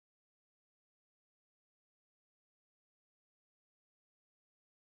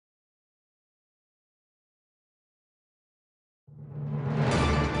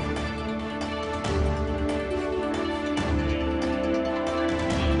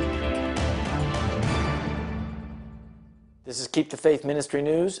This is Keep the Faith Ministry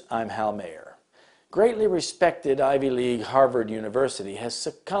News. I'm Hal Mayer. Greatly respected Ivy League Harvard University has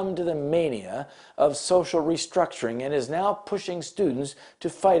succumbed to the mania of social restructuring and is now pushing students to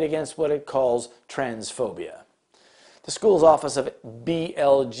fight against what it calls transphobia. The school's Office of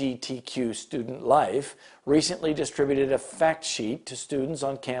BLGTQ Student Life recently distributed a fact sheet to students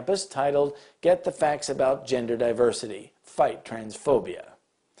on campus titled, "Get the Facts About Gender Diversity, Fight Transphobia."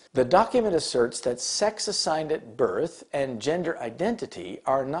 The document asserts that sex assigned at birth and gender identity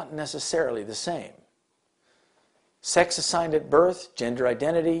are not necessarily the same. Sex assigned at birth, gender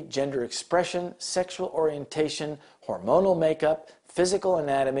identity, gender expression, sexual orientation, hormonal makeup, physical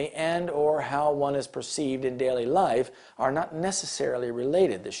anatomy, and/or how one is perceived in daily life are not necessarily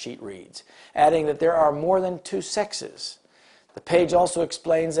related, the sheet reads, adding that there are more than two sexes. The page also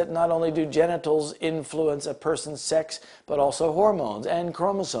explains that not only do genitals influence a person's sex, but also hormones and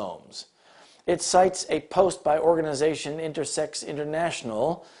chromosomes. It cites a post by organization Intersex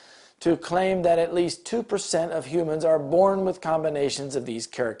International to claim that at least 2% of humans are born with combinations of these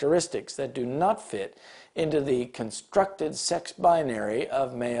characteristics that do not fit into the constructed sex binary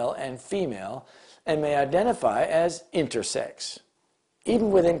of male and female and may identify as intersex.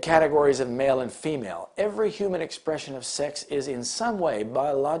 Even within categories of male and female, every human expression of sex is in some way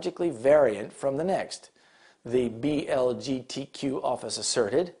biologically variant from the next, the BLGTQ office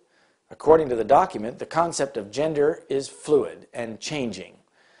asserted. According to the document, the concept of gender is fluid and changing,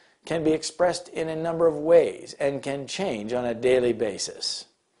 can be expressed in a number of ways, and can change on a daily basis.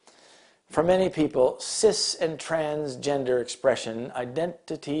 For many people, cis and transgender expression,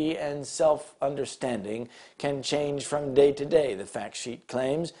 identity, and self-understanding can change from day to day, the fact sheet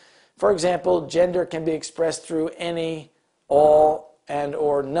claims. For example, gender can be expressed through any, all,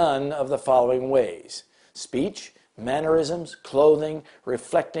 and/or none of the following ways: speech, mannerisms, clothing,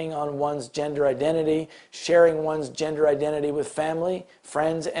 reflecting on one's gender identity, sharing one's gender identity with family,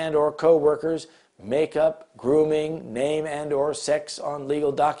 friends, and/or co-workers, makeup, grooming, name and/or sex on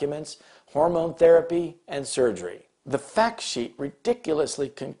legal documents, hormone therapy, and surgery. The fact sheet ridiculously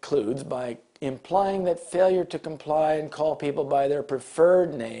concludes by implying that failure to comply and call people by their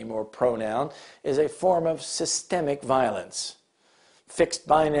preferred name or pronoun is a form of systemic violence. Fixed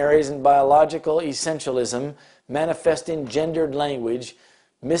binaries and biological essentialism manifest in gendered language,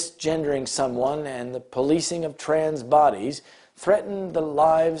 misgendering someone, and the policing of trans bodies threaten the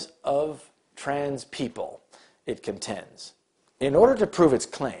lives of trans people, it contends. In order to prove its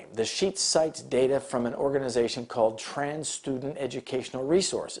claim, the sheet cites data from an organization called Trans Student Educational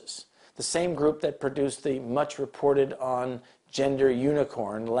Resources, the same group that produced the much reported on Gender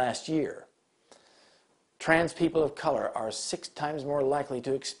Unicorn last year. Trans people of color are 6 times more likely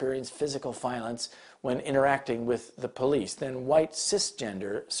to experience physical violence when interacting with the police than white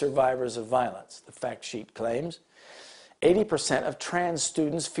cisgender survivors of violence, the fact sheet claims. 80% of trans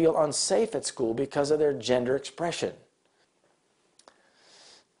students feel unsafe at school because of their gender expression.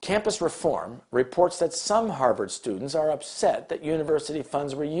 Campus Reform reports that some Harvard students are upset that university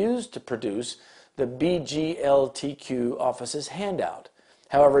funds were used to produce the BLGTQ office's handout.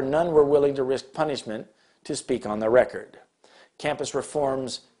 However, none were willing to risk punishment to speak on the record. Campus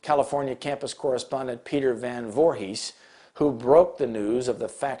Reform's California campus correspondent Peter Van Voorhees, who broke the news of the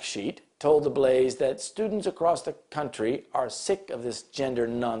fact sheet, told The Blaze that students across the country are sick of this gender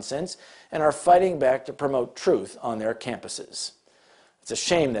nonsense and are fighting back to promote truth on their campuses. It's a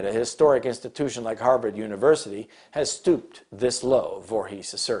shame that a historic institution like Harvard University has stooped this low,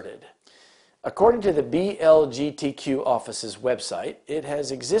 Voorhees asserted. According to the BLGTQ office's website, it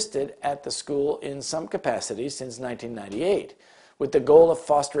has existed at the school in some capacity since 1998, with the goal of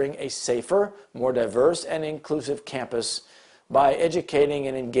fostering a safer, more diverse, and inclusive campus by educating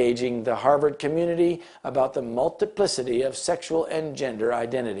and engaging the Harvard community about the multiplicity of sexual and gender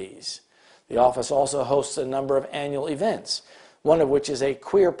identities. The office also hosts a number of annual events, one of which is a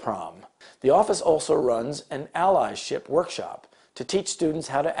queer prom. The office also runs an allyship workshop to teach students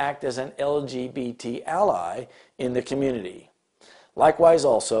how to act as an LGBT ally in the community. Likewise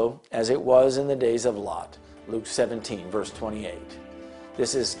also, as it was in the days of Lot, Luke 17, verse 28.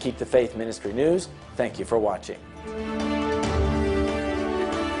 This is Keep the Faith Ministry News. Thank you for watching.